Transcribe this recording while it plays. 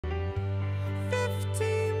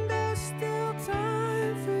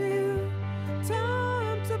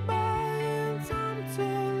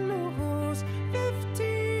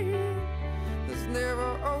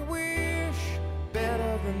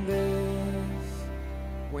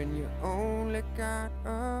when you only got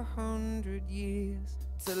 100 years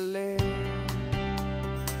to live.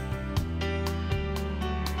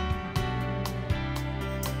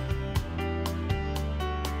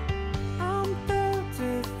 I'm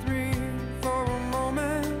 33 for a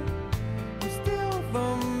moment. I'm still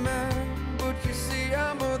the man, but you see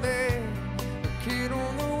I'm there, a kid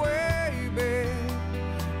on the way, babe,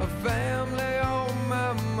 a family on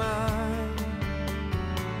my mind.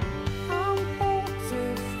 I'm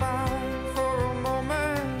 45 for a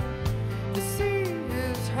moment. The sea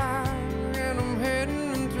is high and I'm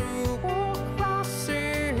heading through war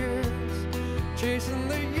crosses, chasing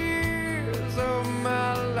the years of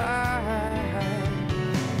my life.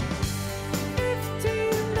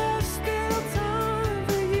 15, there's still time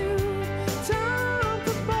for you, time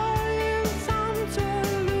to buy and time to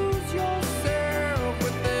lose yourself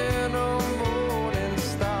within a morning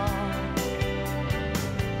star.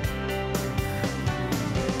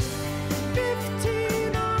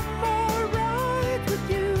 15, I'm alright with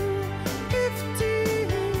you. 15,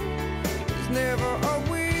 there's never a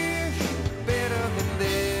wish better than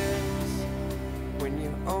this, when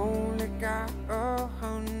you only got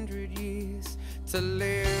 100 years to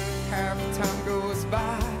live. Half time goes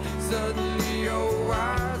by, suddenly you're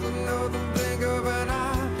wise, another blink of an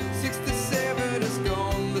eye. 67 is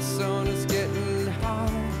gone, the sun is getting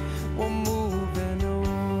high, we're moving on.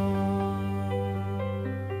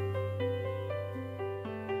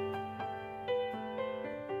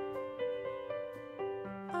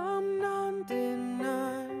 I'm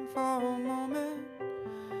 99 for a moment.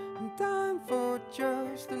 I'm dying for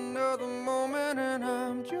just another moment, and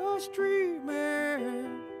I'm just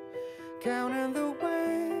dreaming, counting the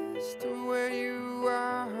ways to where you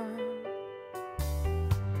are.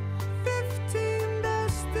 15,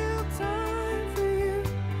 there's still time for you.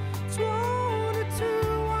 22,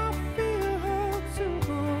 I feel her too.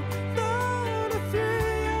 33,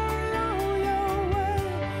 you're on your way.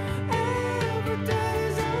 Every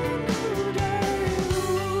day's a new day.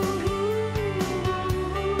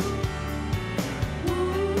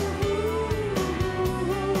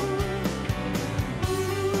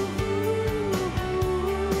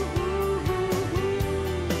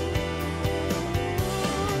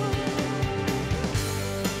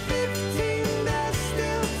 There's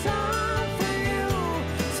still time for you,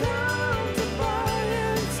 time to buy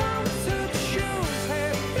and time to choose.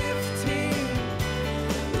 Hey, 15,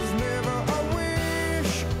 there's never a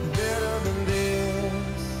wish better than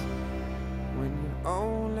this, when you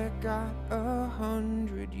only got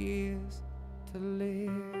 100 years to live.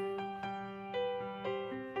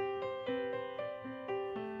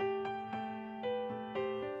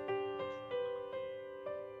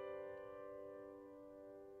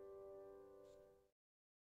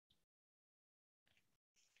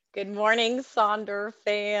 Good morning, Sonder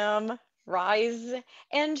fam. Rise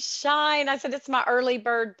and shine. I said it's my early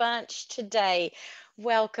bird bunch today.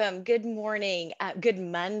 Welcome. Good morning. Good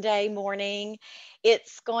Monday morning.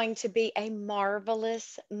 It's going to be a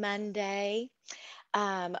marvelous Monday.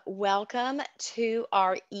 Welcome to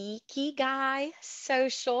our Ikigai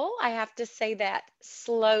social. I have to say that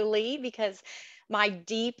slowly because my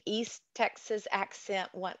deep East Texas accent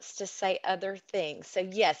wants to say other things. So,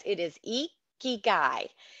 yes, it is Ikigai.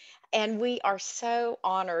 And we are so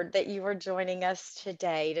honored that you are joining us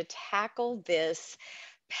today to tackle this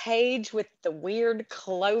page with the weird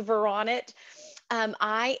clover on it.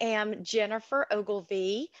 I am Jennifer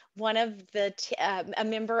Ogilvy, one of a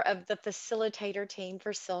member of the facilitator team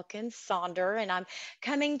for Silk and Sonder, and I'm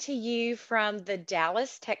coming to you from the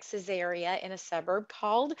Dallas, Texas area in a suburb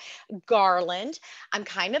called Garland. I'm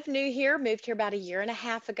kind of new here, moved here about a year and a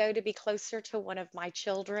half ago to be closer to one of my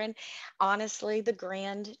children, honestly, the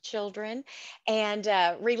grandchildren, and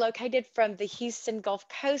relocated from the Houston Gulf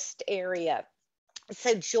Coast area.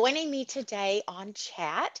 So, joining me today on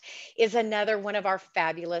chat is another one of our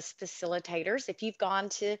fabulous facilitators. If you've gone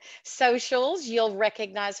to socials, you'll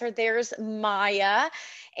recognize her. There's Maya,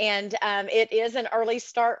 and it is an early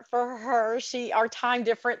start for her. Our time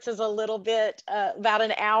difference is a little bit about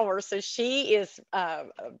an hour, so she is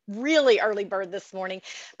really early bird this morning.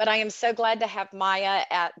 But I am so glad to have Maya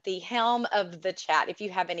at the helm of the chat. If you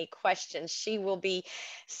have any questions, she will be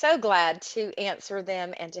so glad to answer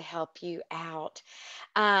them and to help you out.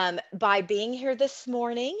 By being here this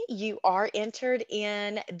morning, you are entered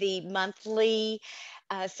in the monthly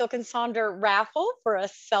Silk and Sonder raffle for a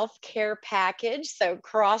self-care package. So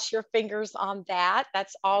cross your fingers on that.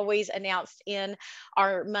 That's always announced in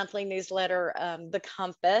our monthly newsletter, The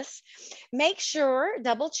Compass. Make sure,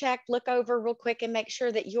 double check, look over real quick, and make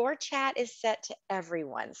sure that your chat is set to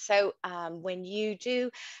everyone. So when you do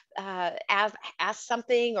ask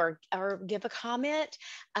something or give a comment,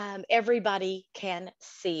 everybody can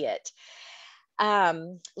see it.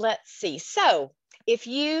 Let's see. So if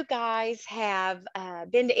you guys have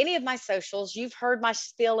been to any of my socials, you've heard my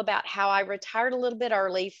spiel about how I retired a little bit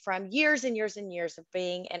early from years and years and years of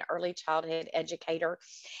being an early childhood educator.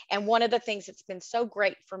 And one of the things that's been so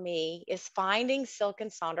great for me is finding Silk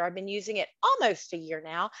and Sonder. I've been using it almost a year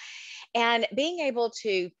now, and being able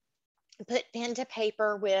to put pen to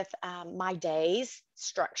paper with my days,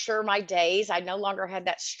 structure my days. I no longer had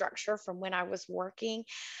that structure from when I was working.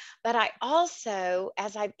 But I also,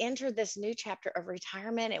 as I've entered this new chapter of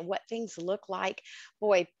retirement and what things look like,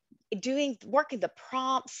 boy, working the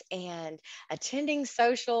prompts and attending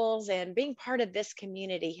socials and being part of this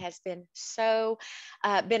community has been so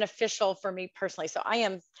beneficial for me personally. So I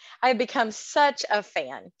have become such a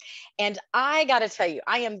fan. And I got to tell you,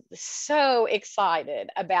 I am so excited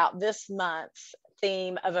about this month's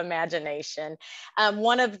theme of imagination.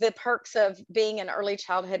 One of the perks of being an early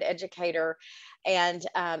childhood educator and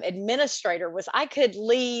administrator was I could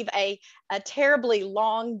leave a terribly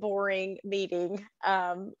long, boring meeting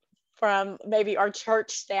from maybe our church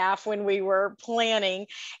staff when we were planning,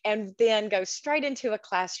 and then go straight into a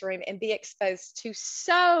classroom and be exposed to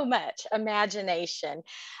so much imagination.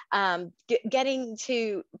 Getting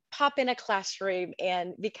to pop in a classroom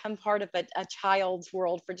and become part of a child's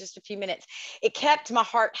world for just a few minutes, it kept my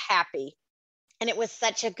heart happy. And it was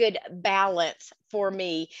such a good balance for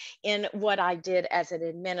me in what I did as an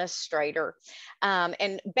administrator.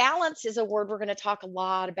 And balance is a word we're going to talk a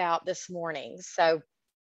lot about this morning. So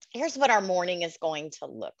here's what our morning is going to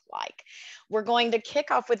look like. We're going to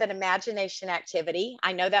kick off with an imagination activity.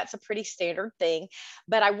 I know that's a pretty standard thing,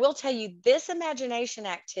 but I will tell you this imagination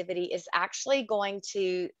activity is actually going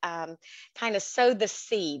to kind of sow the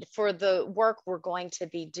seed for the work we're going to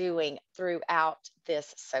be doing throughout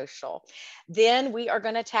this social. Then we are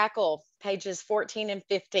going to tackle pages 14 and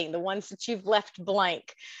 15, the ones that you've left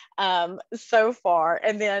blank so far,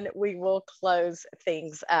 and then we will close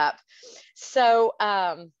things up. So,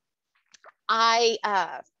 I,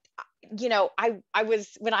 I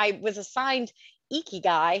was, when I was assigned Ikigai,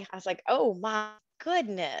 I was like, oh my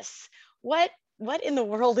goodness, what in the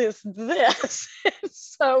world is this?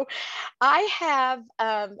 So I have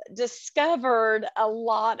discovered a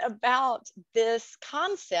lot about this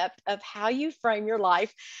concept of how you frame your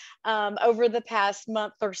life over the past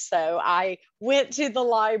month or so. I went to the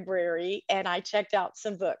library and I checked out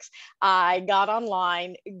some books. I got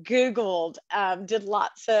online, Googled, did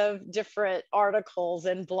lots of different articles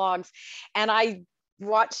and blogs, and I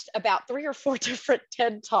watched about 3 or 4 different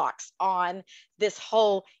TED Talks on this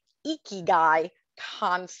whole Ikigai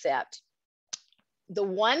concept. The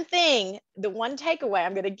one takeaway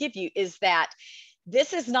I'm going to give you is that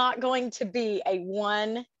this is not going to be a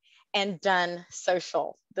one and done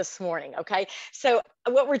social this morning. Okay. So,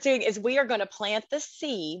 what we're doing is we are going to plant the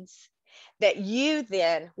seeds that you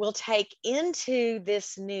then will take into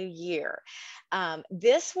this new year.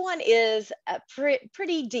 This one is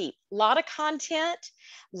pretty deep, a lot of content,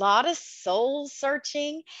 a lot of soul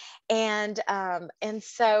searching. And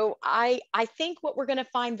so I think what we're going to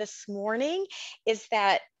find this morning is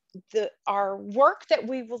that our work that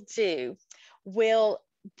we will do will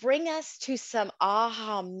bring us to some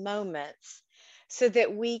aha moments so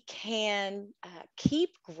that we can keep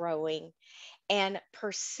growing and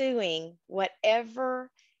pursuing whatever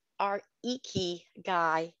our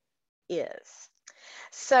Ikigai is.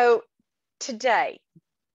 So today,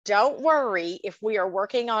 don't worry if we are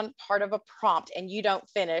working on part of a prompt and you don't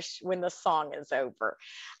finish when the song is over.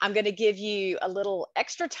 I'm going to give you a little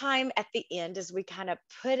extra time at the end as we kind of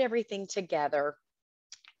put everything together.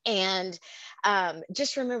 And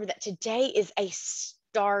just remember that today is a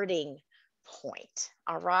starting point.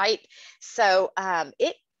 All right. So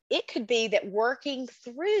it could be that working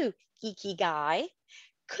through Ikigai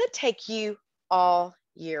could take you all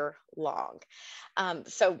year long.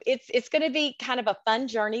 So it's going to be kind of a fun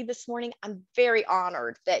journey this morning. I'm very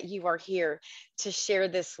honored that you are here to share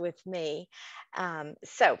this with me.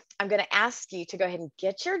 So I'm going to ask you to go ahead and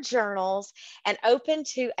get your journals and open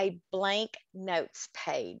to a blank notes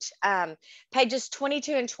page. Pages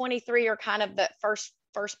 22 and 23 are kind of the first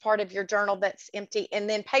part of your journal that's empty. And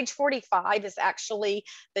then page 45 is actually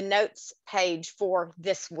the notes page for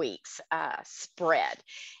this week's spread.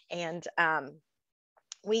 And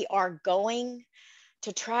we are going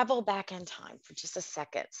to travel back in time for just a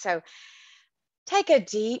second. So take a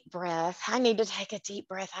deep breath. I need to take a deep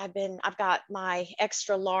breath. I've got my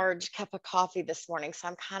extra large cup of coffee this morning, so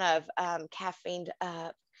I'm kind of caffeined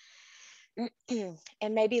up.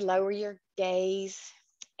 And maybe lower your gaze.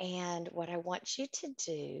 And what I want you to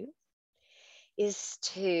do is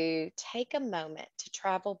to take a moment to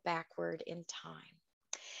travel backward in time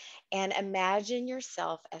and imagine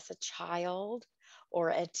yourself as a child or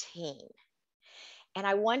a teen. And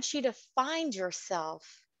I want you to find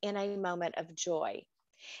yourself in a moment of joy.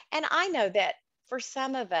 And I know that for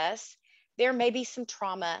some of us, there may be some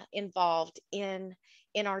trauma involved in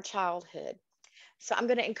our childhood. So I'm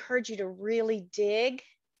going to encourage you to really dig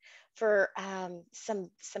for some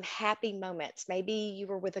happy moments. Maybe you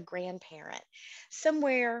were with a grandparent,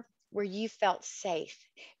 somewhere where you felt safe.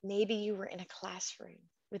 Maybe you were in a classroom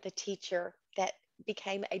with a teacher that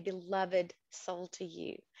became a beloved soul to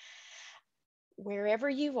you. Wherever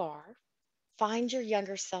you are, find your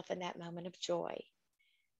younger self in that moment of joy.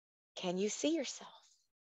 Can you see yourself?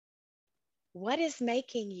 What is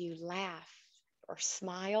making you laugh or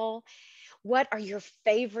smile? What are your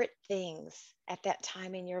favorite things at that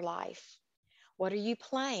time in your life? What are you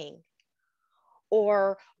playing?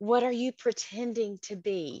 Or what are you pretending to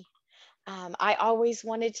be? I always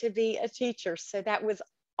wanted to be a teacher, so that was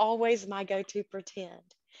always my go to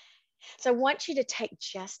pretend. So I want you to take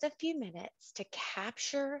just a few minutes to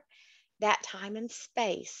capture that time and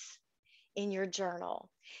space in your journal.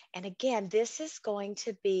 And again, this is going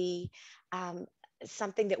to be um,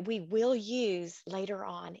 something that we will use later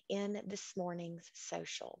on in this morning's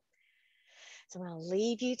social. So I'm going to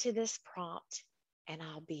leave you to this prompt and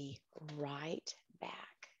I'll be right back.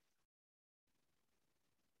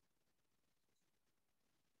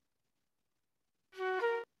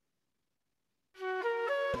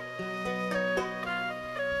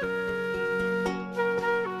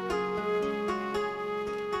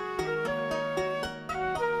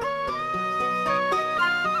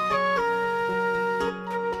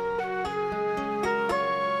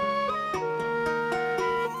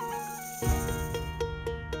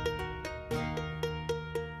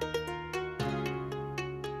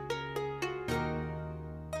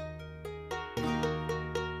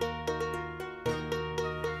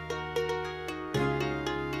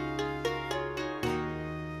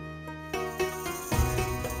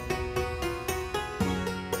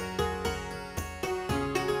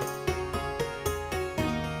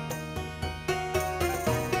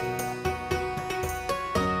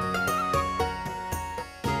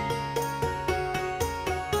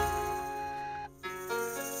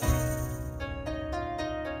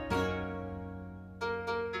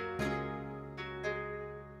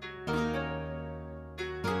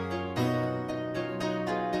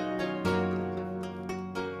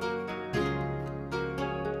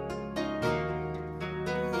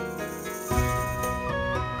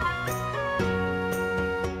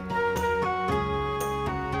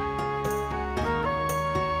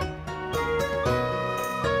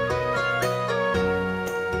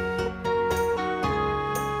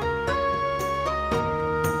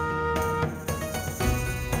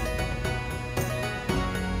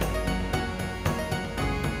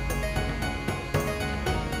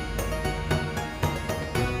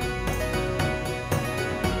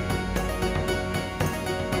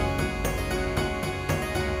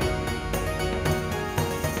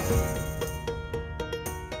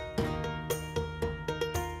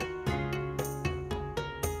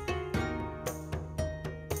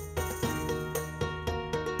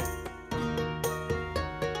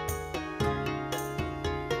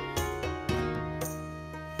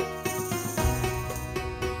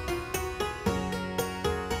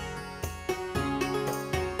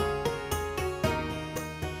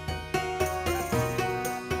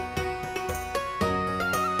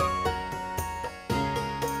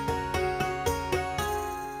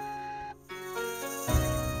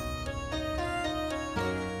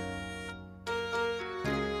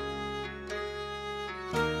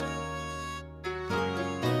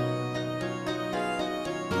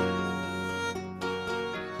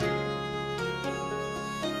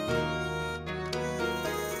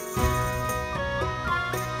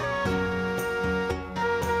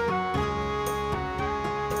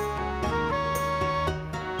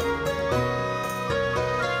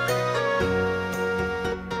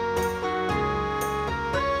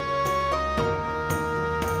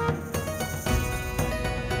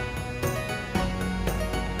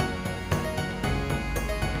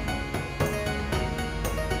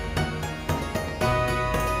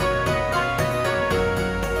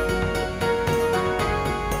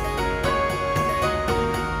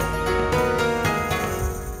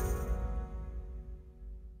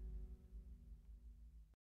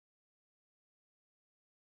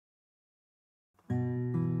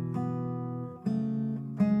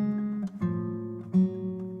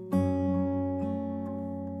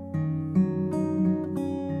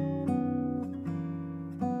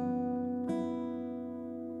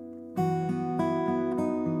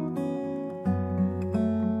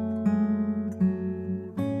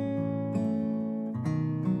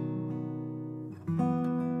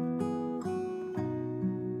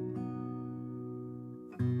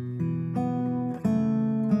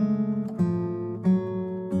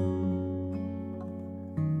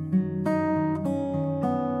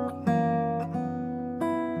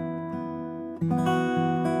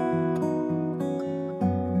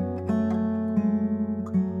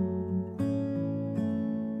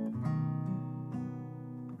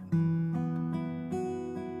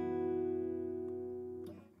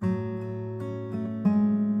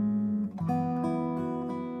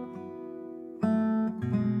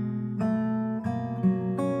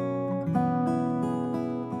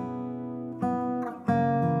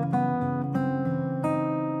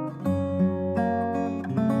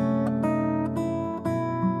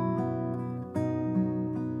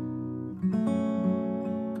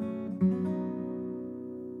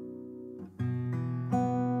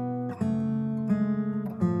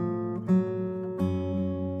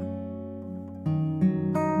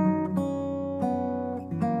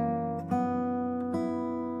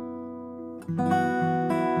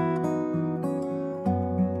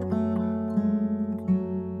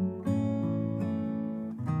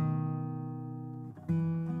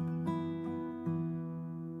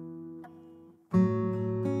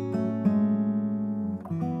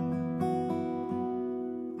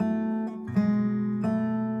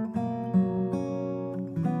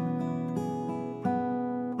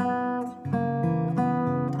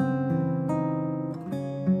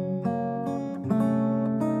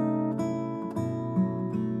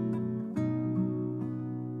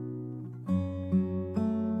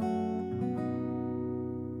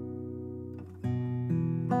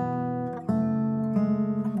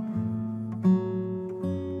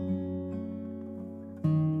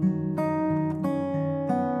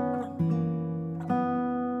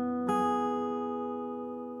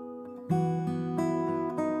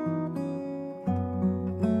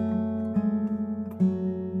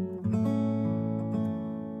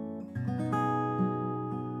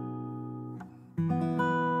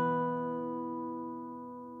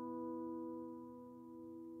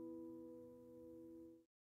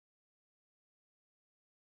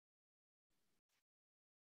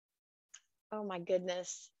 Oh my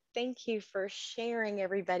goodness. Thank you for sharing,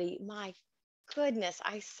 everybody. My goodness,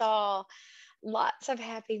 I saw lots of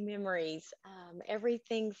happy memories.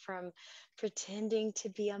 Everything from pretending to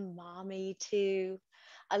be a mommy to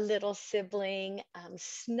a little sibling,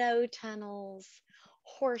 snow tunnels,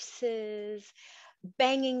 horses,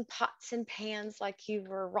 banging pots and pans like you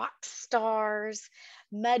were rock stars,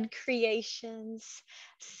 mud creations,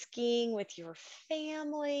 skiing with your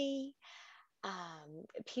family,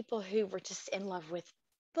 people who were just in love with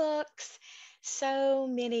books. So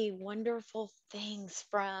many wonderful things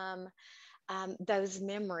from those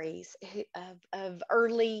memories of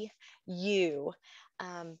early you.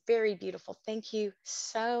 Very beautiful. Thank you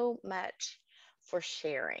so much for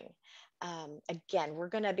sharing. Again, we're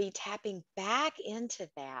going to be tapping back into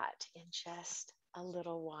that in just a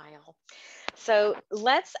little while. So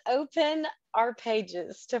let's open our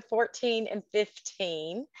pages to 14 and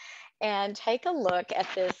 15 and take a look at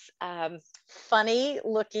this funny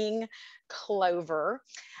looking clover.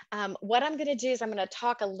 What I'm going to do is I'm going to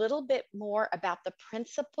talk a little bit more about the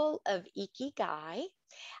principle of Ikigai.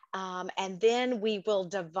 And then we will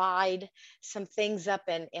divide some things up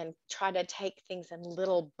and try to take things in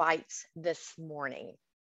little bites this morning.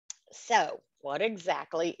 So, what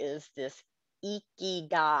exactly is this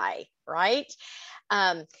Ikigai, right?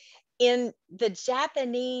 Um, in the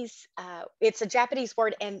Japanese, it's a Japanese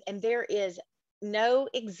word, and there is no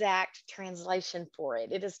exact translation for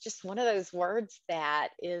it. It is just one of those words that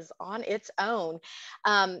is on its own.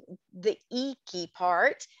 The iki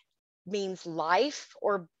part means life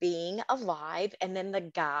or being alive, and then the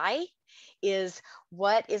gai is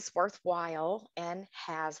what is worthwhile and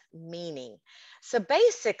has meaning. So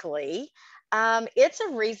basically, it's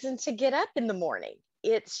a reason to get up in the morning.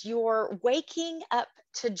 It's your waking up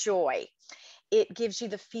to joy. It gives you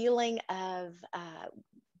the feeling of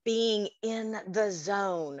being in the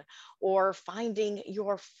zone or finding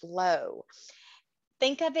your flow.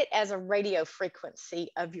 Think of it as a radio frequency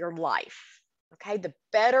of your life. Okay, the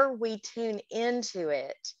better we tune into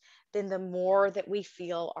it, then the more that we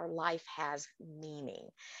feel our life has meaning.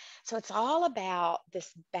 So it's all about this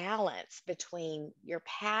balance between your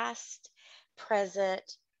past, present,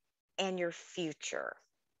 and your future.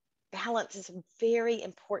 Balance is a very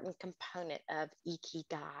important component of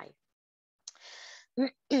Ikigai.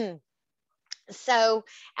 So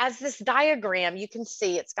as this diagram, you can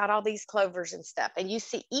see it's got all these clovers and stuff, and you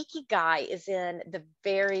see Ikigai is in the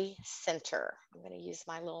very center. I'm going to use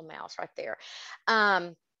my little mouse right there.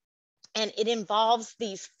 And it involves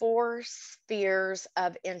these four spheres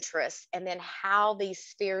of interest and then how these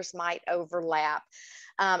spheres might overlap.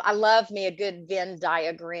 I love me a good Venn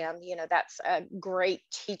diagram. You know, that's a great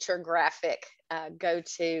teacher graphic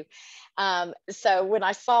go-to. So when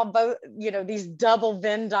I saw both, you know, these double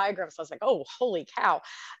Venn diagrams, I was like, oh, holy cow.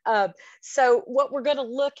 So what we're going to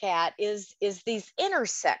look at is these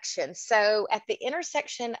intersections. So at the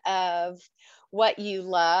intersection of what you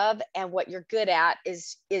love and what you're good at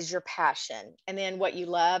is your passion, and then what you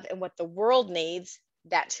love and what the world needs,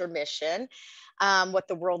 that's your mission. What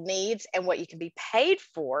the world needs and what you can be paid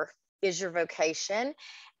for is your vocation,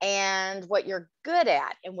 and what you're good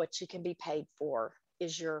at and what you can be paid for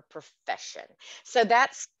is your profession. So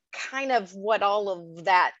that's kind of what all of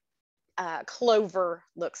that clover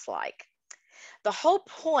looks like. The whole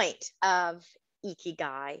point of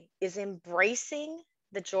Ikigai is embracing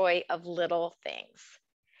the joy of little things,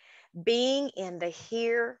 being in the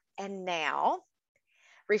here and now,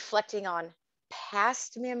 reflecting on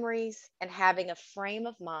past memories, and having a frame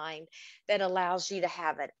of mind that allows you to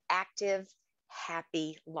have an active,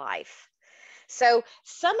 happy life. So,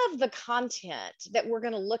 some of the content that we're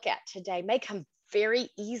going to look at today may come very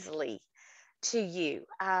easily to you.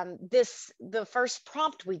 The first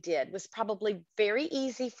prompt we did was probably very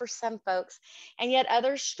easy for some folks, and yet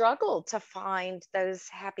others struggled to find those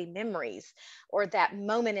happy memories or that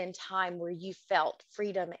moment in time where you felt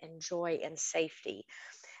freedom and joy and safety.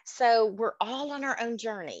 So we're all on our own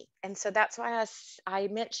journey. And so that's why I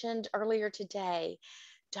mentioned earlier today,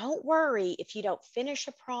 don't worry if you don't finish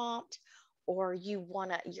a prompt or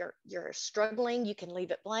you're struggling. You can leave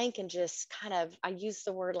it blank and just kind of, I used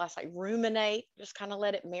the word last night, ruminate, just kind of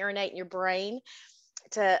let it marinate in your brain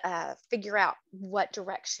to figure out what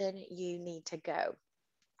direction you need to go.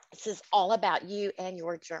 This is all about you and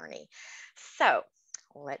your journey. So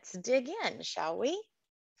let's dig in, shall we?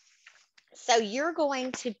 So you're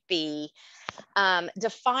going to be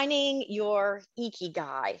defining your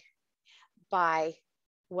Ikigai by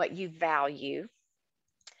what you value,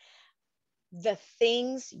 the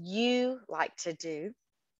things you like to do,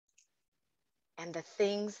 and the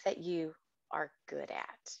things that you are good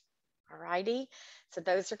at. All righty. So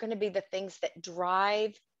those are going to be the things that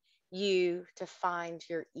drive you to find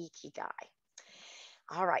your Ikigai.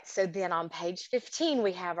 All right. So then on page 15,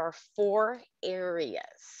 we have our 4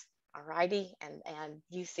 areas. All righty. And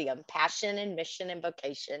you see them: passion and mission and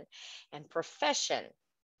vocation and profession.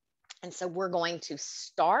 And so we're going to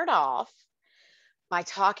start off by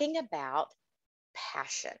talking about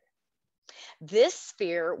passion. This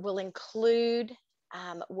sphere will include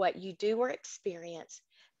what you do or experience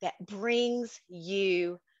that brings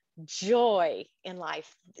you joy in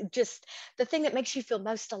life, just the thing that makes you feel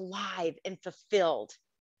most alive and fulfilled.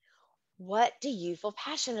 What do you feel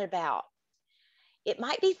passionate about? It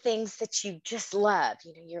might be things that you just love.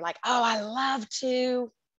 You know, you're like, oh, I love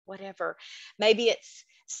to, whatever. Maybe it's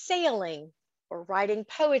sailing or writing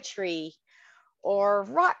poetry or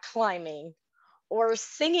rock climbing or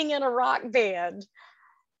singing in a rock band,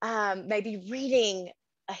 maybe reading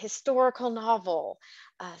a historical novel,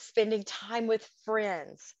 spending time with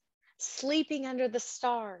friends, sleeping under the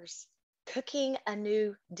stars, cooking a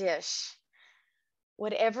new dish.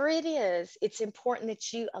 Whatever it is, it's important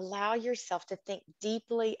that you allow yourself to think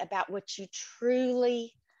deeply about what you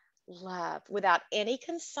truly love without any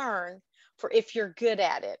concern for if you're good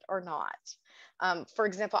at it or not. For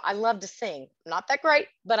example, I love to sing. I'm not that great,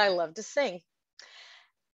 but I love to sing.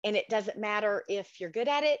 And it doesn't matter if you're good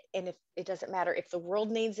at it, and if it doesn't matter if the world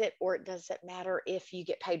needs it, or it doesn't matter if you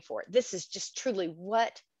get paid for it. This is just truly,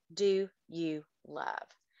 what do you love?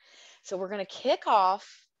 So we're going to kick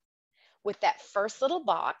off with that first little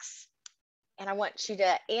box. And I want you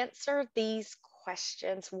to answer these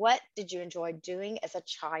questions. What did you enjoy doing as a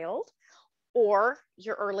child or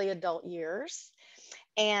your early adult years?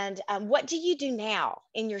 And what do you do now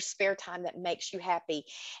in your spare time that makes you happy?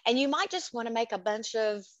 And you might just want to make a bunch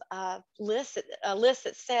of lists, a list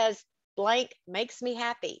that says blank makes me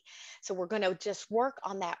happy. So we're going to just work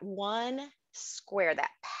on that one square,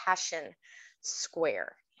 that passion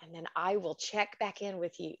square. And then I will check back in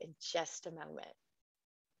with you in just a moment.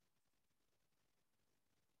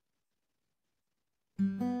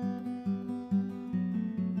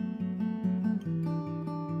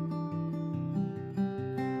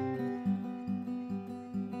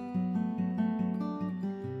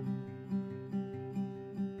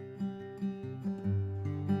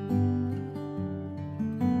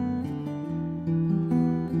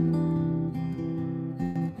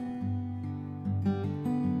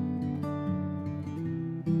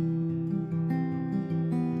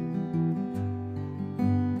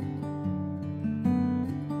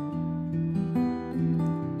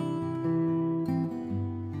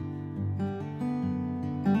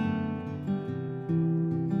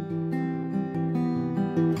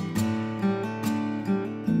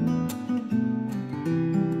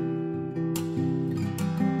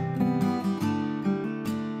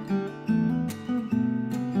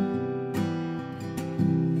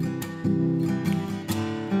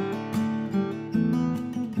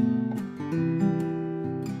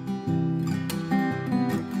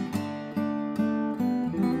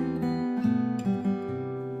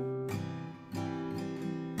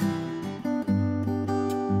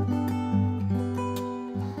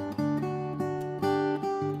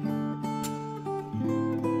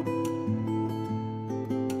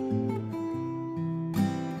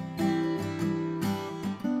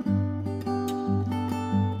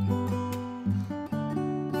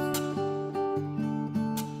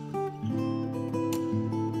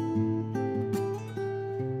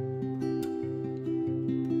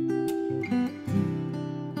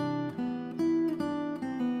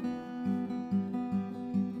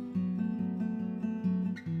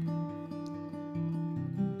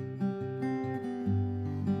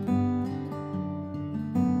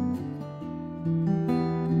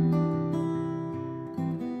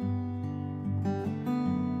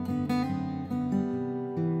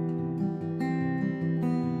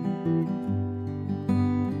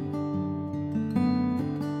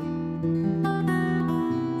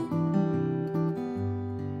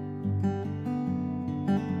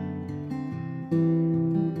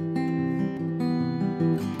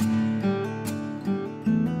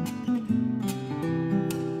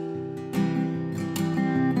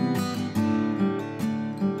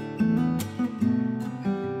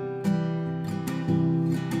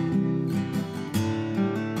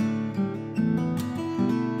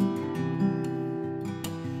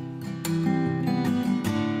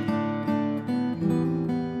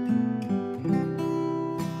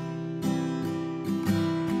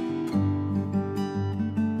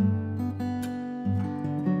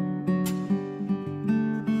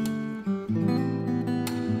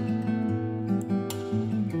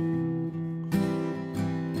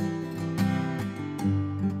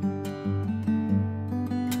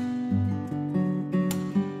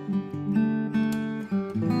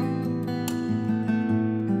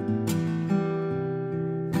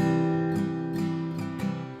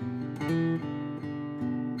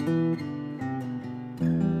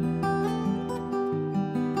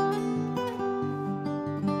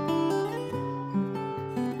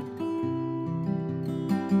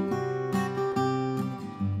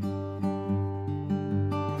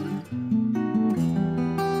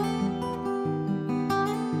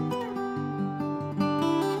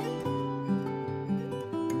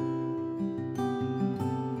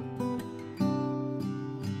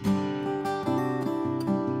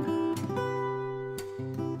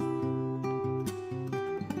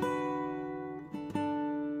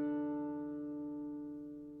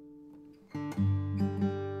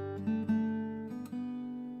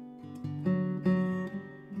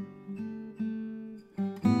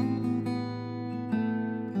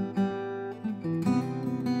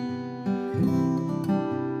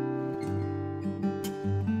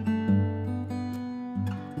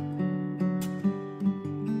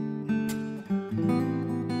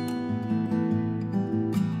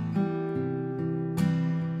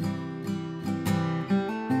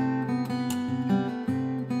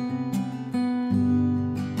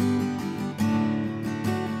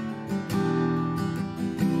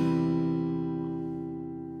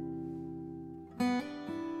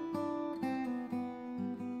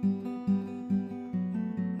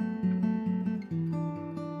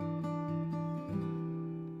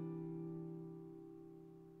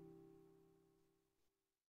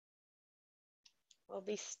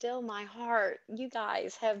 be still my heart. You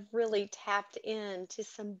guys have really tapped into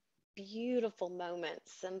some beautiful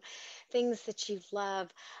moments, some things that you love.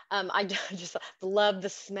 I just love the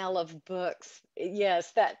smell of books.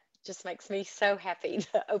 Yes, that just makes me so happy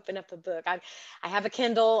to open up a book. I have a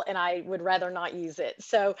Kindle and I would rather not use it.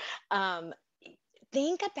 So um,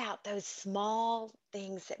 think about those small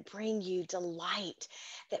things that bring you delight,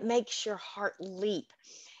 that makes your heart leap.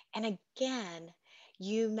 And again,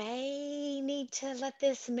 you may need to let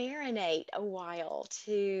this marinate a while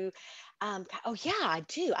to, oh yeah, I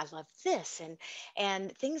do. I love this,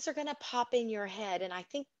 and things are going to pop in your head. And I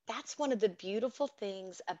think that's one of the beautiful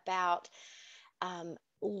things about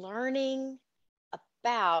learning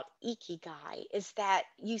about Ikigai is that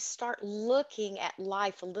you start looking at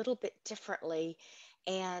life a little bit differently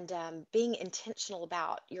and being intentional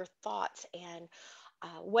about your thoughts and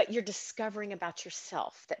what you're discovering about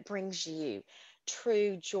yourself that brings you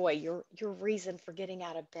true joy, your reason for getting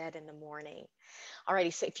out of bed in the morning.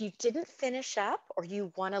 Alrighty, so if you didn't finish up or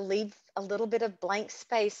you want to leave a little bit of blank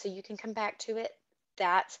space so you can come back to it,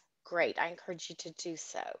 that's great. I encourage you to do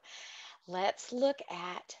so. Let's look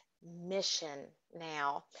at mission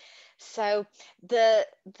now. So the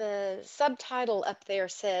subtitle up there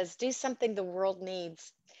says do something the world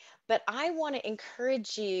needs. But I want to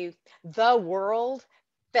encourage you, the world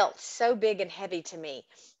felt so big and heavy to me.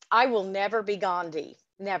 I will never be Gandhi.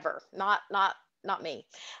 Never. Not me.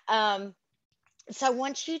 Um, so I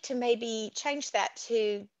want you to maybe change that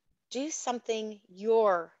to do something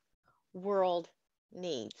your world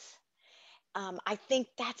needs. I think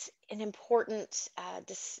that's an important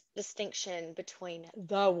distinction between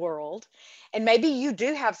the world, and maybe you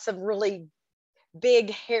do have some really big,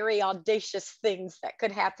 hairy, audacious things that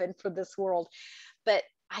could happen for this world. But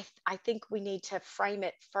I think we need to frame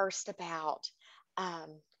it first about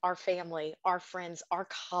our family, our friends, our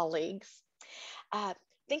colleagues. Uh,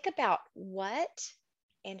 think about what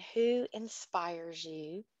and who inspires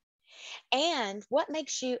you and what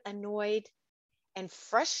makes you annoyed and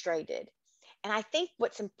frustrated. And I think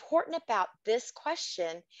what's important about this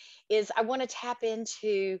question is I want to tap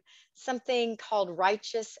into something called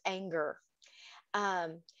righteous anger.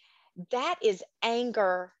 Um, that is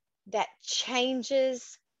anger that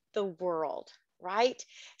changes the world, right?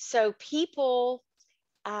 So people,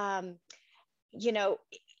 um, you know,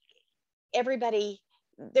 everybody,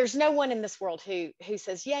 there's no one in this world who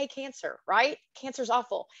says, "Yay, cancer!" Right? Cancer's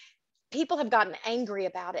awful. People have gotten angry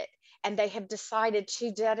about it and they have decided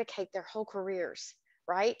to dedicate their whole careers,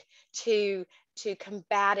 right, to to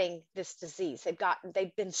combating this disease.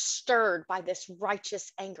 They've been stirred by this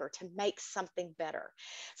righteous anger to make something better.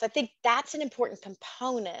 So I think that's an important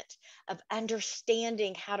component of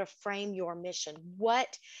understanding how to frame your mission.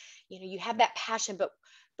 What, you have that passion, but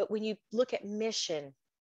when you look at mission,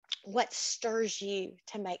 what stirs you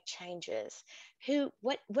to make changes,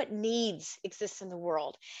 what needs exist in the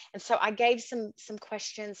world. And so I gave some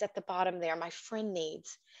questions at the bottom there. My friend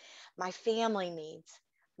needs, my family needs,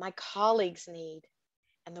 my colleagues need,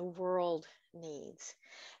 and the world needs.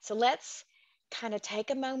 So let's kind of take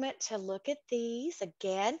a moment to look at these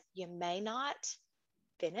again. You may not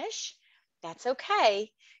finish, that's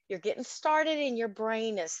okay. You're getting started and your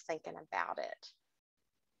brain is thinking about it.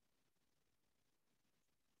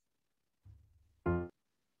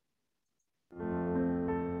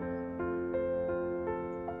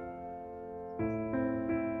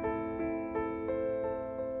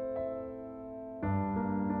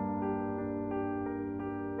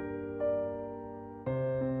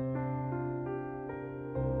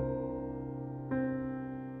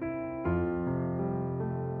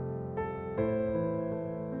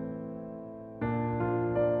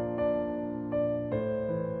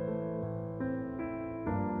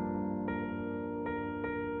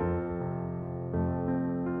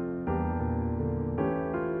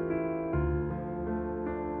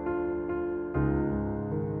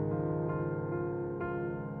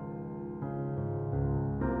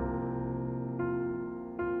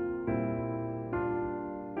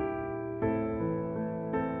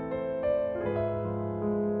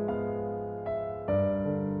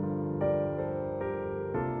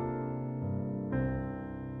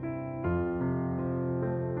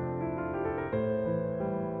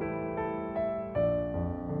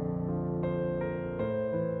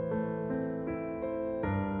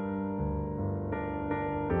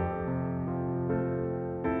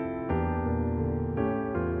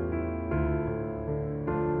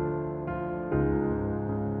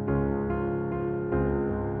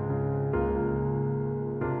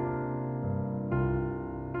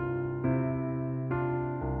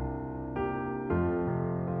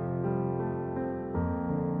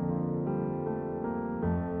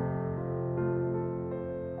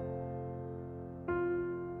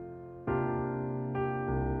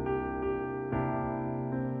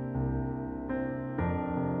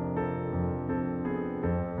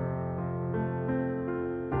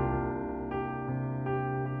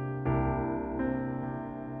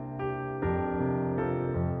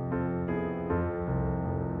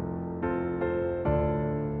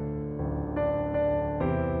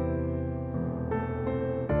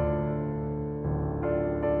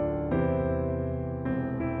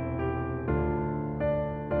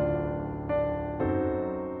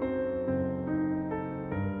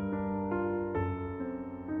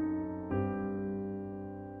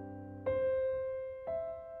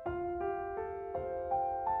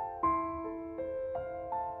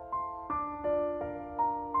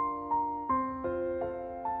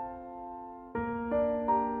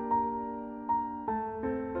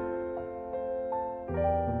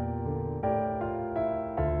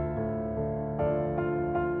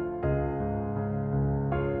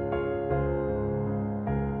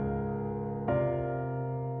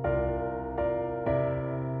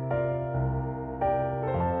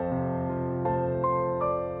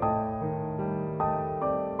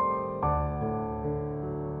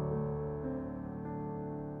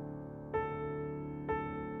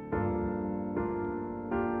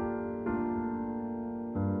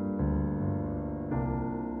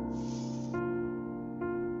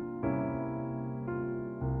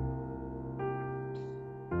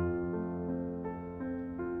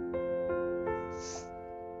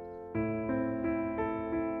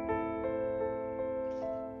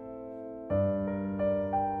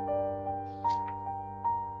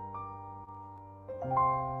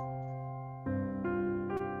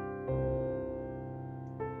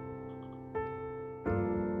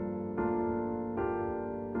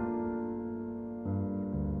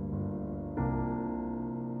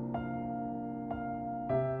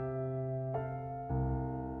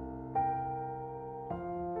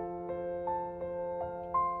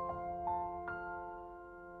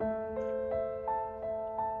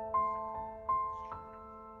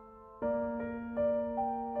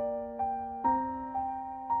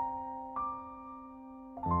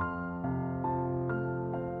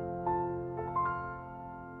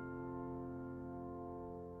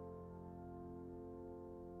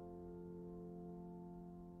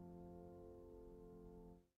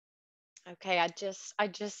 Okay, I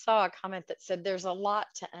just saw a comment that said there's a lot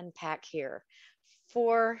to unpack here.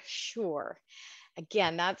 For sure.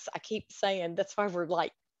 Again, that's I keep saying that's why we're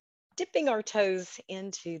like dipping our toes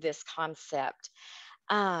into this concept.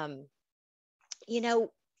 Um, you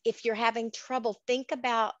know, if you're having trouble, think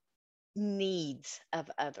about needs of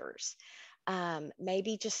others.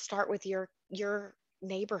 Maybe just start with your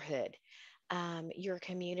neighborhood, your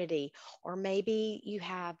community, or maybe you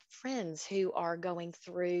have friends who are going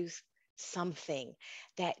through something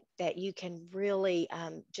that you can really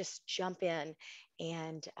just jump in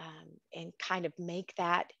and kind of make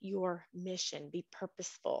that your mission. Be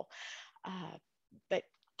purposeful, but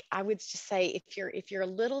I would just say if you're a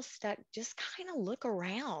little stuck, just kind of look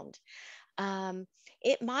around. um,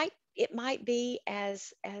 it might be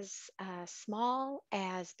as small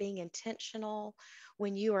as being intentional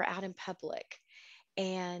when you are out in public,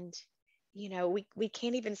 and we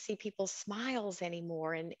can't even see people's smiles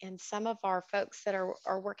anymore, and some of our folks that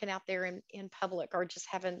are working out there in public are just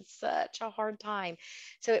having such a hard time.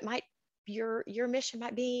 So it might your mission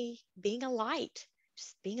might be being a light,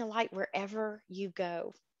 just being a light wherever you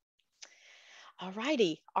go. All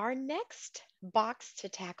righty. Our next box to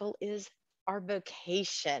tackle is our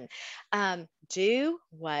vocation. Do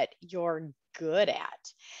what you're good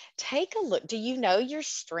at. Take a look. Do you know your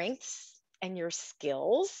strengths and your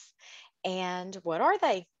skills? And what are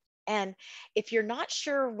they? And if you're not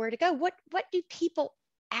sure where to go, what do people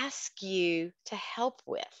ask you to help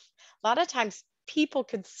with? A lot of times people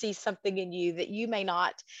could see something in you that you may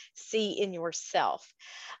not see in yourself.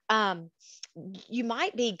 Um, you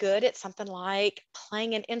might be good at something like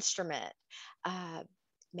playing an instrument, uh,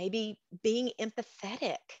 maybe being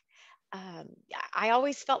empathetic. I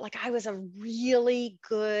always felt like I was a really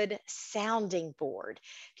good sounding board.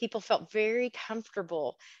 People felt very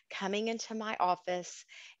comfortable coming into my office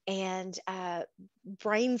and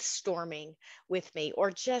brainstorming with me,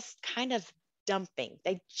 or just kind of dumping.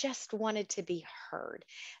 They just wanted to be heard.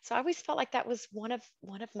 So I always felt like that was one of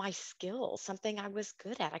my skills, something I was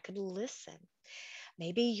good at. I could listen.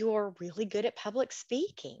 Maybe you're really good at public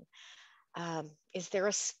speaking. Is there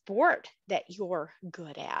a sport that you're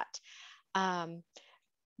good at? Um,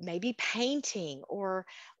 Maybe painting or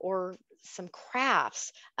some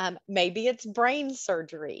crafts. Maybe it's brain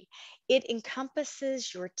surgery. It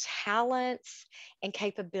encompasses your talents and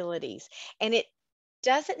capabilities, and it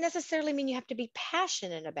doesn't necessarily mean you have to be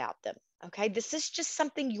passionate about them. Okay, this is just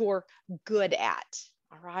something you're good at.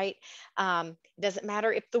 All right. It doesn't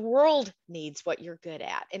matter if the world needs what you're good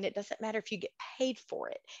at, and it doesn't matter if you get paid for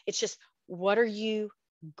it. It's just, what are you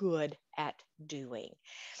good at doing?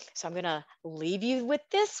 So I'm going to leave you with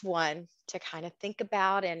this one to kind of think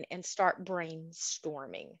about and start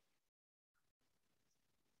brainstorming.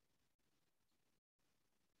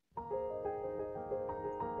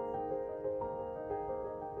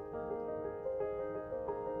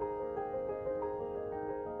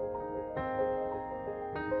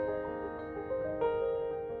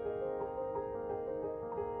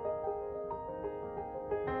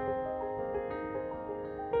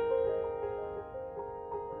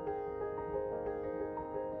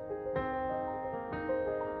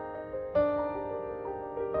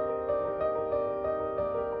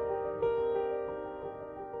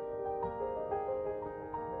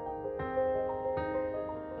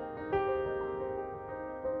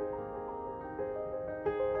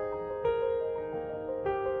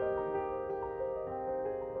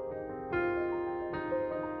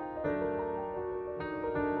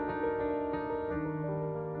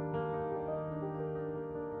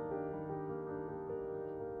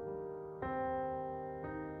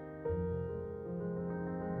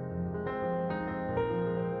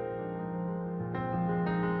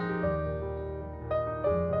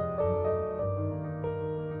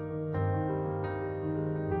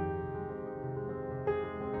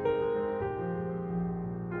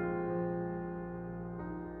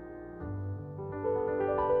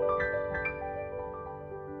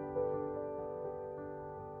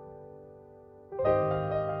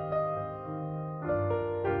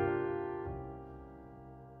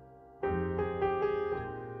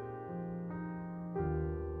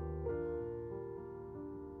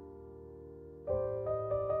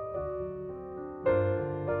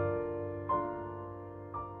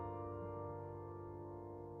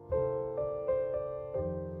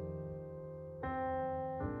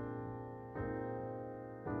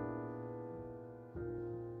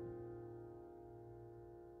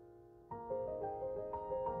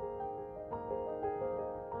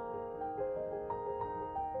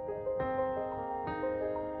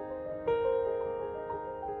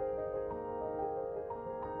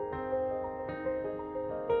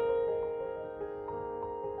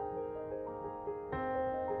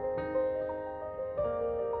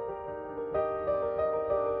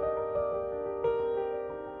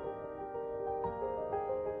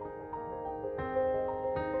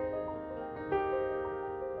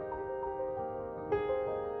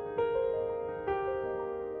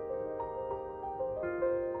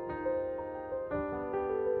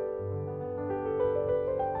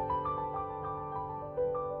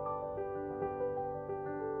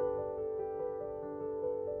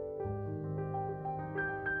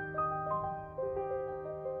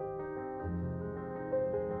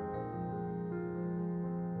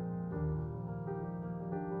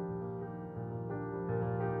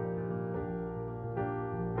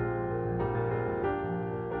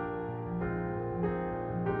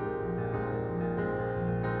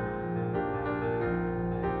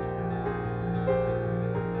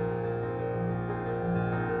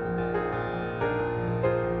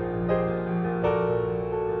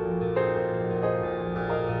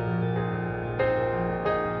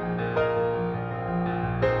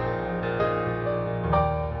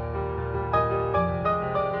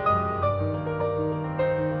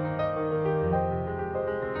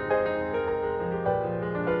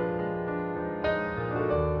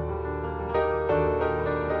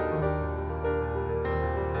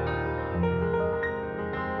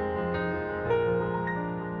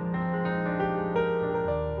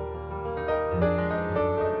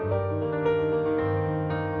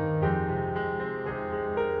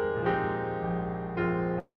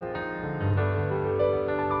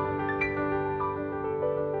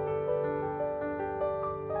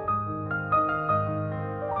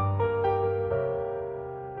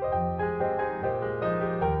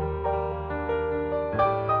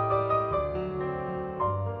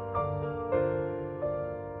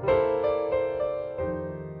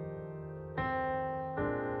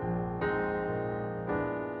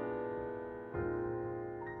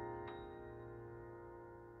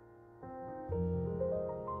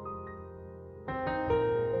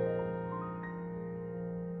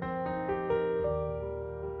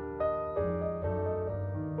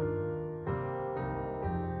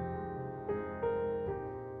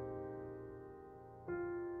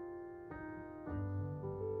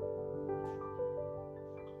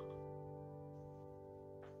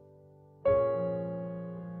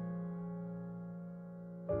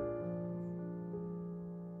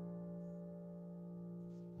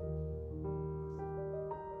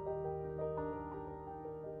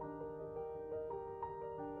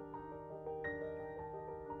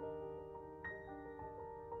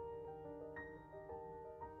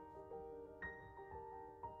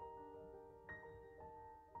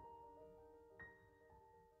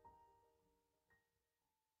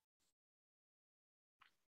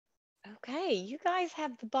 Okay, you guys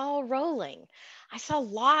have the ball rolling. I saw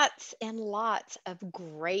lots and lots of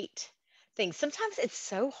great things. Sometimes it's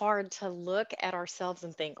so hard to look at ourselves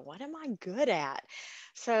and think, what am I good at?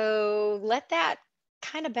 So let that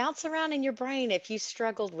kind of bounce around in your brain if you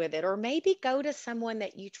struggled with it, or maybe go to someone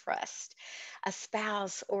that you trust, a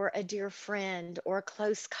spouse or a dear friend or a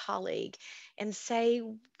close colleague, and say,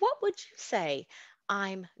 what would you say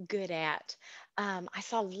I'm good at? I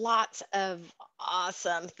saw lots of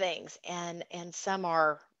awesome things, and some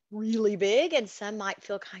are really big and some might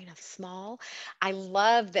feel kind of small. I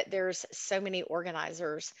love that there's so many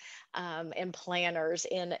organizers and planners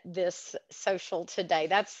in this social today.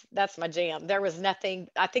 That's my jam. There was nothing.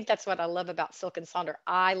 I think that's what I love about Silk and Sonder.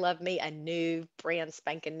 I love me a new brand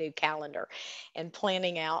spanking new calendar and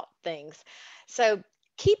planning out things. So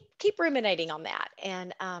keep ruminating on that,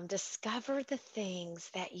 and discover the things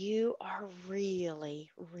that you are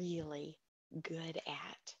really good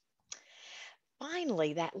at.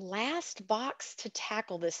 Finally, that last box to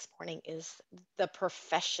tackle this morning is the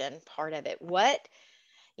profession part of it. What,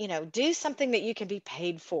 do something that you can be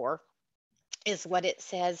paid for is what it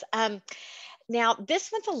says. Now,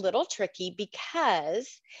 this one's a little tricky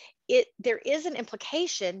because there is an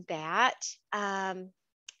implication that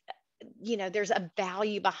there's a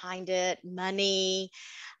value behind it, money.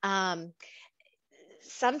 Um,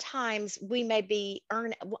 Sometimes we may be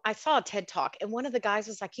I saw a TED talk, and one of the guys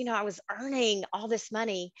was like, I was earning all this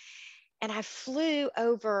money, and I flew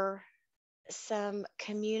over some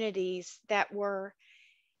communities that were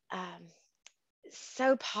um,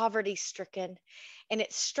 so poverty stricken, and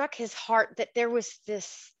it struck his heart that there was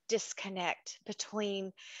this disconnect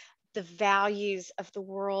between the values of the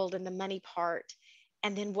world and the money part,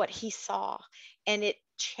 and then what he saw, and it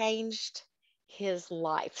changed his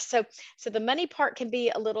life. So the money part can be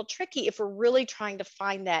a little tricky if we're really trying to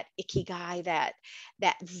find that ikigai,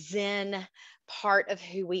 that zen part of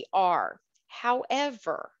who we are.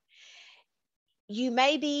 However, you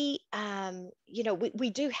may be we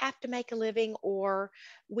do have to make a living, or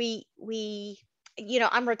we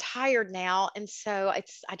I'm retired now, and so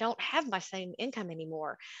I don't have my same income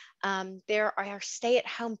anymore. There are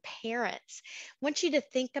stay-at-home parents. I want you to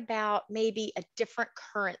think about maybe a different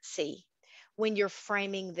currency when you're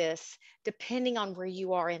framing this, depending on where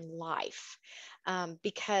you are in life,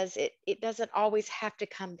 because it doesn't always have to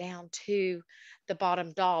come down to the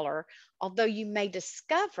bottom dollar, although you may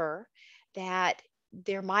discover that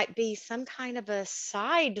there might be some kind of a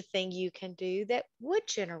side thing you can do that would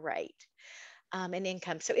generate an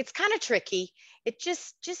income. So it's kind of tricky. It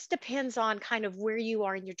just depends on kind of where you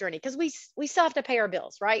are in your journey, because we still have to pay our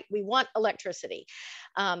bills, right? We want electricity.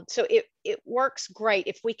 So it works great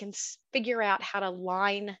if we can figure out how to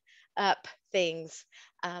line up things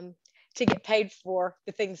to get paid for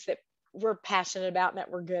the things that we're passionate about and that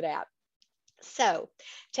we're good at. So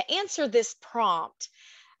to answer this prompt,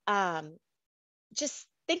 um, just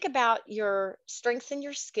think about your strengths and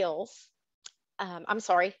your skills. I'm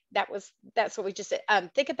sorry, that's what we just said.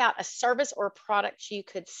 Think about a service or a product you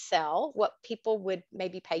could sell, what people would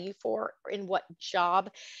maybe pay you for, and what job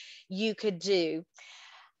you could do.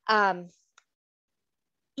 Um,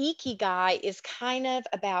 Ikigai is kind of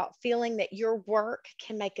about feeling that your work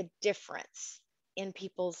can make a difference in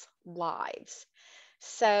people's lives.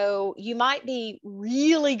 So you might be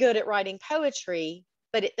really good at writing poetry,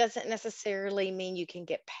 but it doesn't necessarily mean you can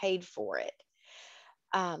get paid for it.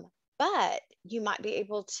 Um, but you might be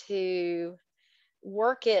able to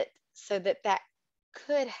work it so that that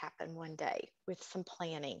could happen one day with some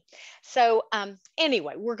planning. So,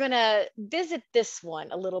 anyway, we're going to visit this one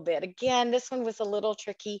a little bit. Again, this one was a little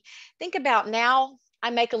tricky. Think about, now I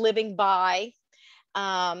make a living by,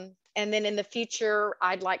 and then in the future,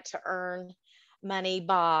 I'd like to earn money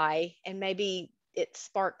by, and maybe it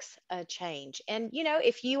sparks a change. And,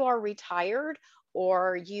 if you are retired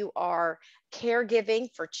or you are caregiving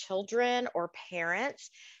for children or parents,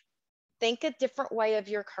 think a different way of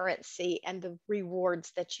your currency and the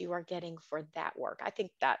rewards that you are getting for that work. I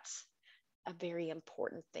think that's a very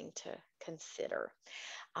important thing to consider.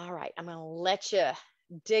 All right, I'm going to let you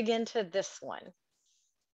dig into this one.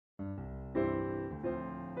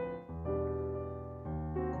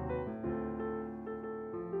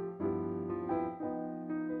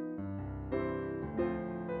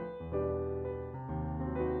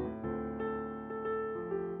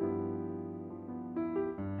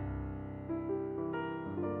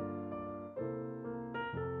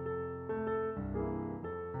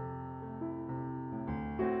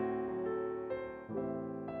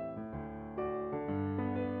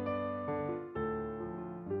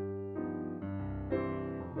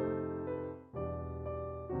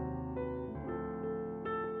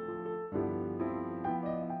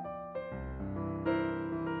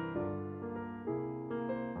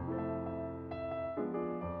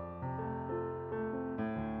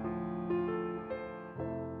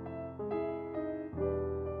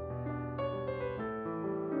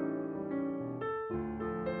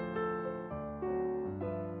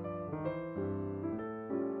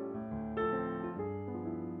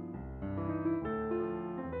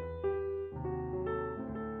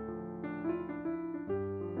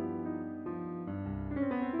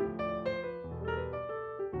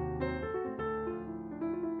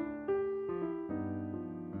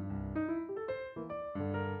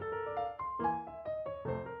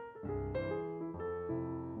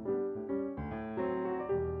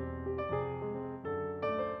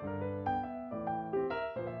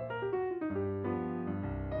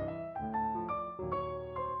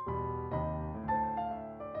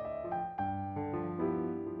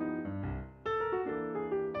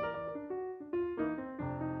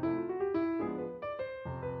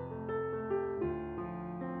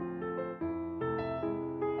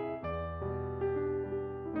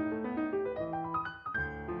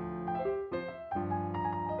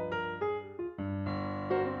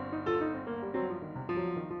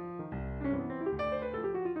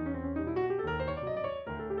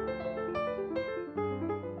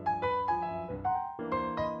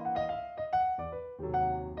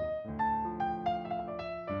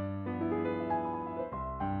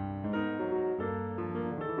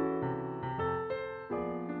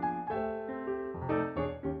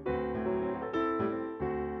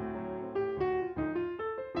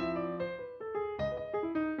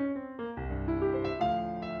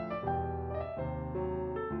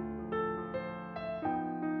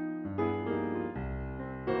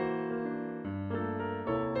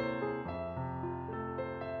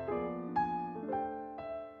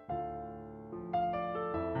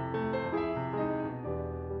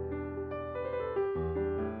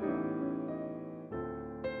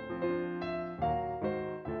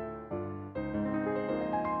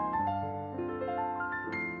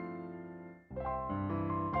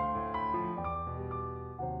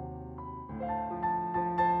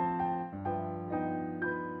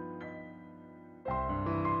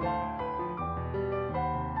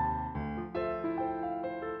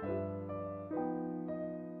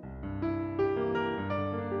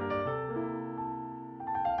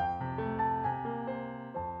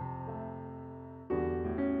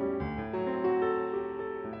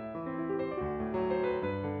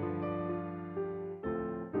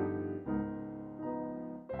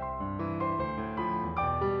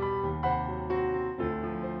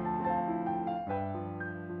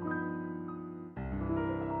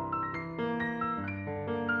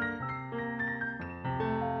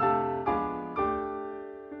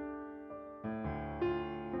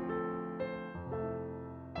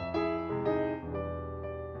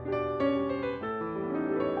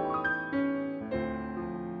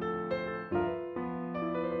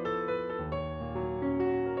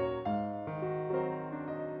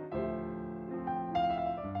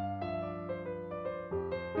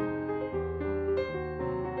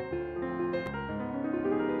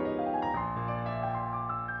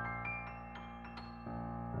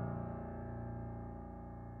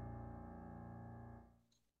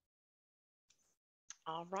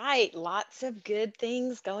 All right, lots of good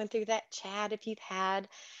things going through that chat. If you've had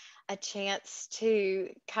a chance to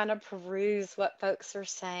kind of peruse what folks are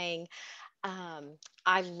saying,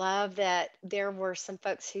 I love that there were some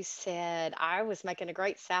folks who said, I was making a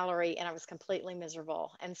great salary and I was completely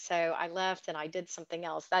miserable. And so I left and I did something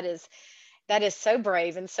else. That is so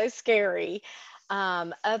brave and so scary.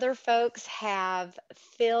 Other folks have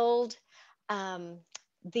filled um,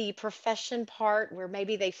 the profession part where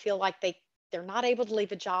maybe they feel like they're not able to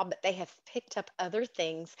leave a job, but they have picked up other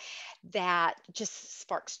things that just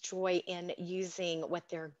sparks joy in using what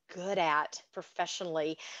they're good at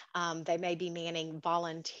professionally. They may be manning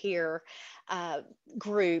volunteer uh,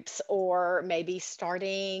 groups, or maybe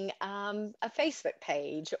starting a Facebook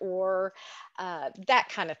page, or that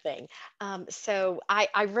kind of thing. So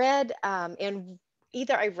I read in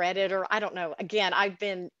either I read it or I don't know. Again, I've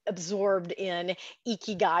been absorbed in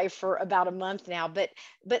Ikigai for about a month now, but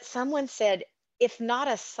someone said, if not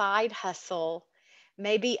a side hustle,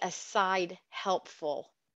 maybe a side helpful.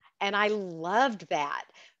 And I loved that.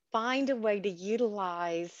 Find a way to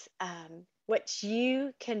utilize what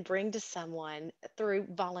you can bring to someone through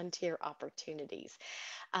volunteer opportunities.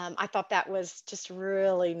 I thought that was just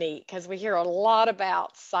really neat because we hear a lot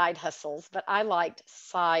about side hustles, but I liked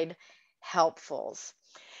side helpfuls.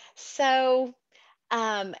 So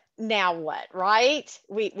now what, right?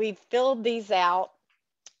 We filled these out.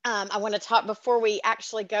 I want to talk before we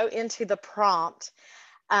actually go into the prompt.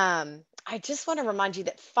 I just want to remind you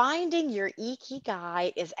that finding your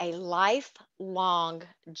ikigai is a lifelong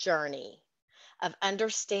journey of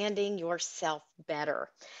understanding yourself better,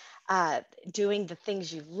 uh, doing the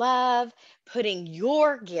things you love, putting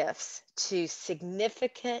your gifts to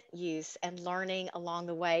significant use, and learning along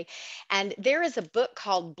the way. And there is a book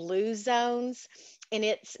called Blue Zones, and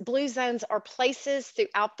it's blue zones are places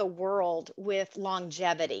throughout the world with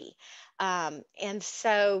longevity. And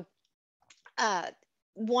so, uh,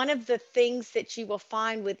 one of the things that you will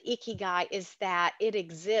find with Ikigai is that it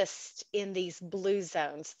exists in these blue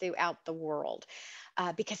zones throughout the world,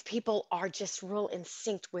 because people are just real in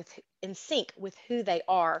sync with who they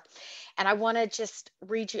are. And I want to just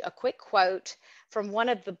read you a quick quote from one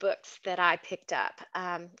of the books that I picked up.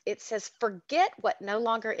 It says, "Forget what no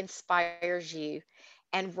longer inspires you,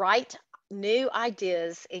 and write new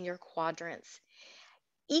ideas in your quadrants.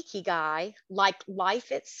 Ikigai, like life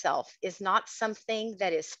itself, is not something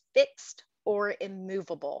that is fixed or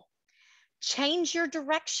immovable. Change your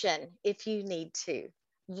direction if you need to.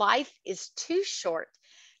 Life is too short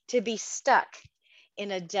to be stuck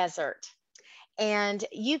in a desert." And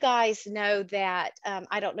you guys know that,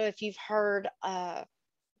 I don't know if you've heard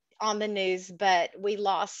on the news, but we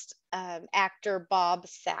lost actor Bob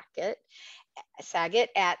Saget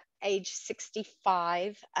at age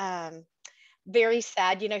 65. Very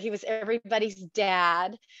sad. You know, he was everybody's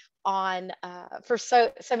dad on for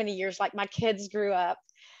so many years. Like my kids grew up.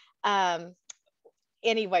 Um,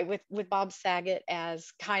 anyway, with Bob Saget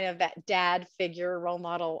as kind of that dad figure role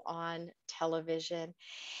model on television.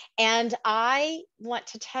 And I want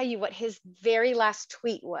to tell you what his very last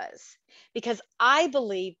tweet was, because I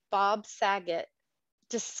believe Bob Saget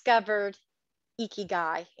discovered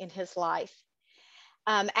Ikigai in his life.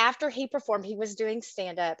 After he performed, he was doing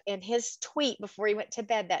stand up, and his tweet before he went to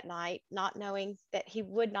bed that night, not knowing that he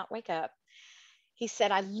would not wake up, he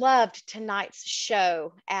said, "I loved tonight's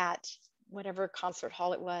show at whatever concert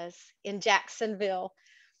hall it was in Jacksonville.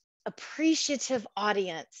 Appreciative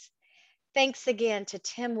audience. Thanks again to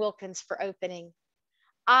Tim Wilkins for opening.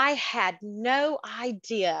 I had no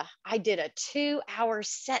idea I did a 2-hour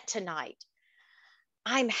set tonight.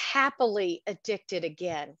 I'm happily addicted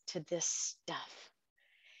again to this stuff."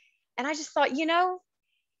 And I just thought,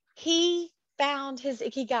 he found his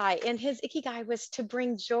ikigai, and his ikigai was to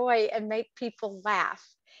bring joy and make people laugh.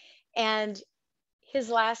 And his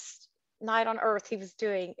last night on earth, he was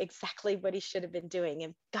doing exactly what he should have been doing.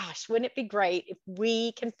 And gosh, wouldn't it be great if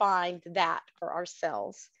we can find that for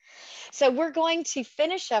ourselves? So, we're going to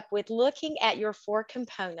finish up with looking at your four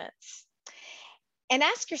components and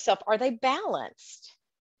ask yourself, are they balanced?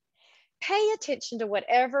 Pay attention to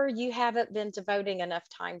whatever you haven't been devoting enough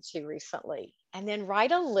time to recently, and then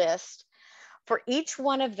write a list for each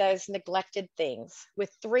one of those neglected things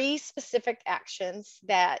with three specific actions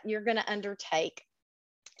that you're going to undertake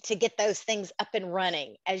to get those things up and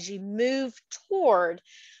running as you move toward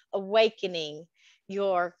awakening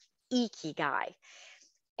your ikigai.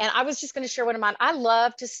 And I was just going to share one of mine. I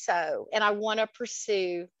love to sew, and I want to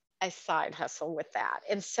pursue a side hustle with that.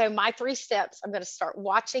 And so, my three steps: I'm going to start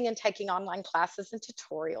watching and taking online classes and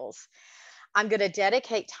tutorials. I'm going to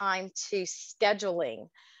dedicate time to scheduling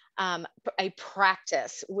a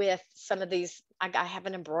practice with some of these I have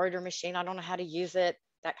an embroidery machine. I don't know how to use it,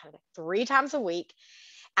 that kind of thing, 3 times a week.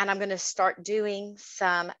 And I'm going to start doing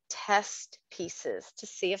some test pieces to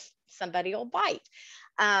see if somebody will bite.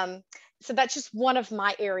 Um, so that's just one of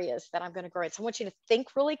my areas that I'm going to grow in. So I want you to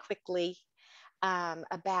think really quickly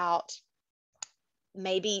about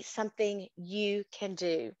maybe something you can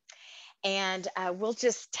do. And we'll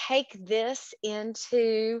just take this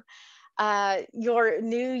into your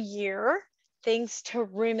new year, things to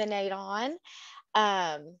ruminate on.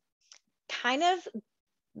 Kind of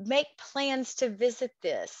make plans to visit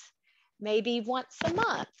this maybe once a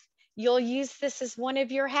month. You'll use this as one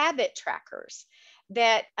of your habit trackers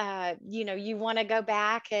that you want to go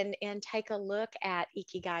back and take a look at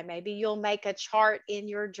Ikigai. Maybe you'll make a chart in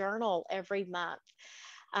your journal every month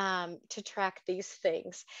to track these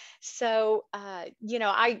things. So, I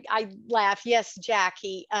laugh. Yes,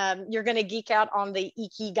 Jackie, you're going to geek out on the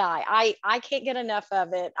Ikigai. I can't get enough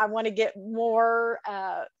of it. I want to get more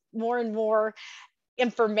and more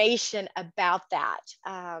information about that,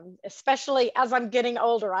 especially as I'm getting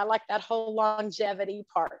older. I like that whole longevity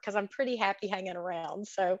part because I'm pretty happy hanging around.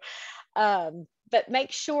 So, but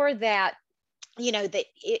make sure that that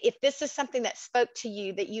if this is something that spoke to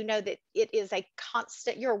you, that that it is a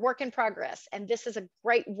constant, you're a work in progress, and this is a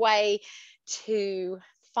great way to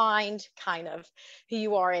find kind of who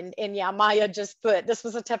you are. And yeah, Maya just put, this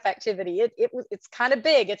was a tough activity. It's kind of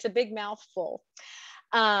big. It's a big mouthful.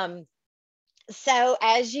 So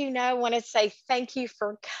as you know, I want to say thank you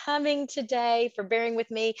for coming today, for bearing with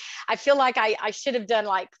me. I feel like I should have done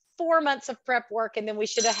like 4 months of prep work, and then we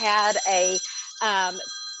should have had a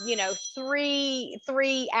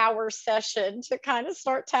 3-hour session to kind of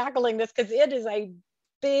start tackling this, because it is a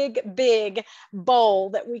big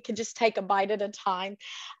bowl that we can just take a bite at a time.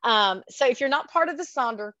 So if you're not part of the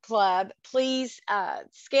Sonder Club, please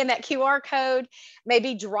scan that QR code,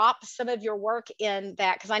 maybe drop some of your work in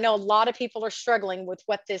that, because I know a lot of people are struggling with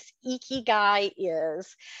what this Ikigai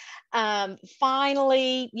is.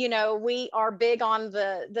 Finally, we are big on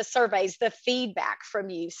the surveys, the feedback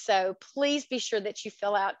from you. So please be sure that you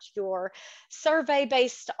fill out your survey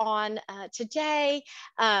based on today.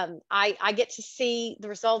 I get to see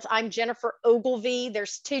the results. I'm Jennifer Ogilvie.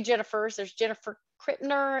 There's 2 Jennifers. There's Jennifer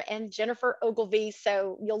Krippner and Jennifer Ogilvie.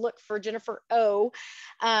 So you'll look for Jennifer O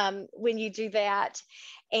when you do that.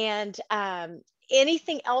 And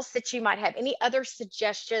anything else that you might have, any other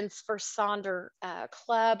suggestions for Sonder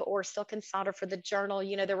Club or Silk and Sonder for the journal?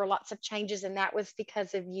 There were lots of changes, and that was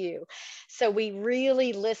because of you. So we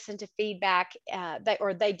really listen to feedback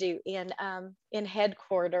they do in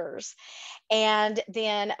headquarters. And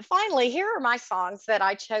then finally, here are my songs that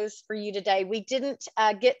I chose for you today. We didn't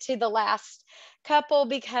get to the last couple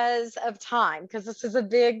because of time, because this is a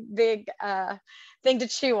big thing to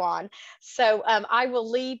chew on. So I will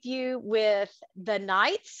leave you with The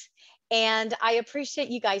Nights, and I appreciate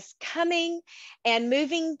you guys coming and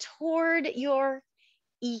moving toward your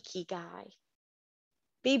Ikigai.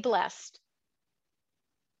 Be blessed.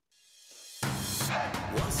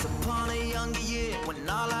 Once upon a younger year, when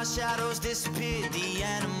all our shadows disappeared, the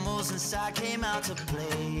animals inside came out to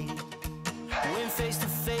play. Went face to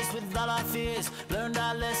face with all our fears, learned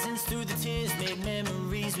our lessons through the tears, made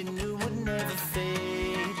memories we knew would never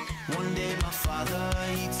fade. One day my father,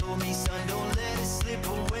 he told me, son, don't let it slip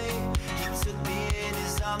away. He took me in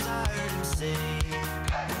his arms, I heard him say,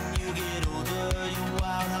 when you get older, your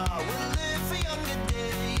wild heart will live for younger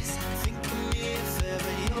days. Think of me if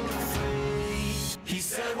ever you're afraid. He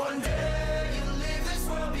said one day you'll leave this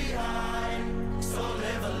world behind, so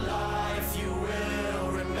live a life you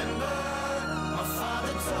will remember. My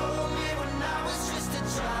father told me when I was just a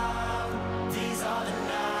child, these are the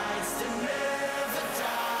nights that never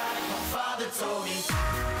die. My father told me.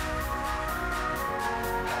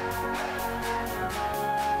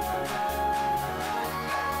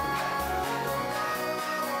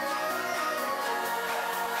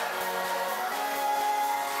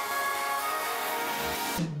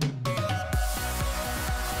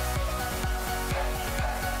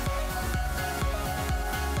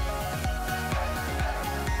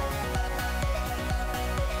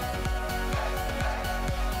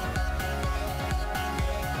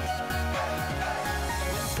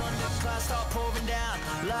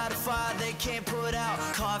 Light a fire they can't put out,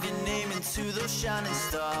 carve your name into those shining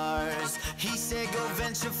stars. He said go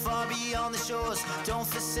venture far beyond the shores, don't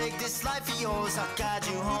forsake this life of yours. I'll guide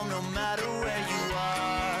you home no matter where you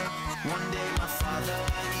are. One day my father,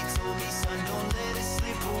 he told me, son, don't let it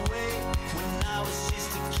slip away. When I was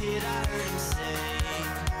just a kid I heard him say,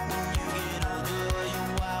 when you get older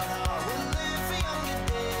your wild heart will live for younger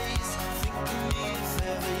days. Think of me if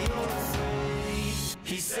ever you're afraid.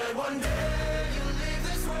 He said one day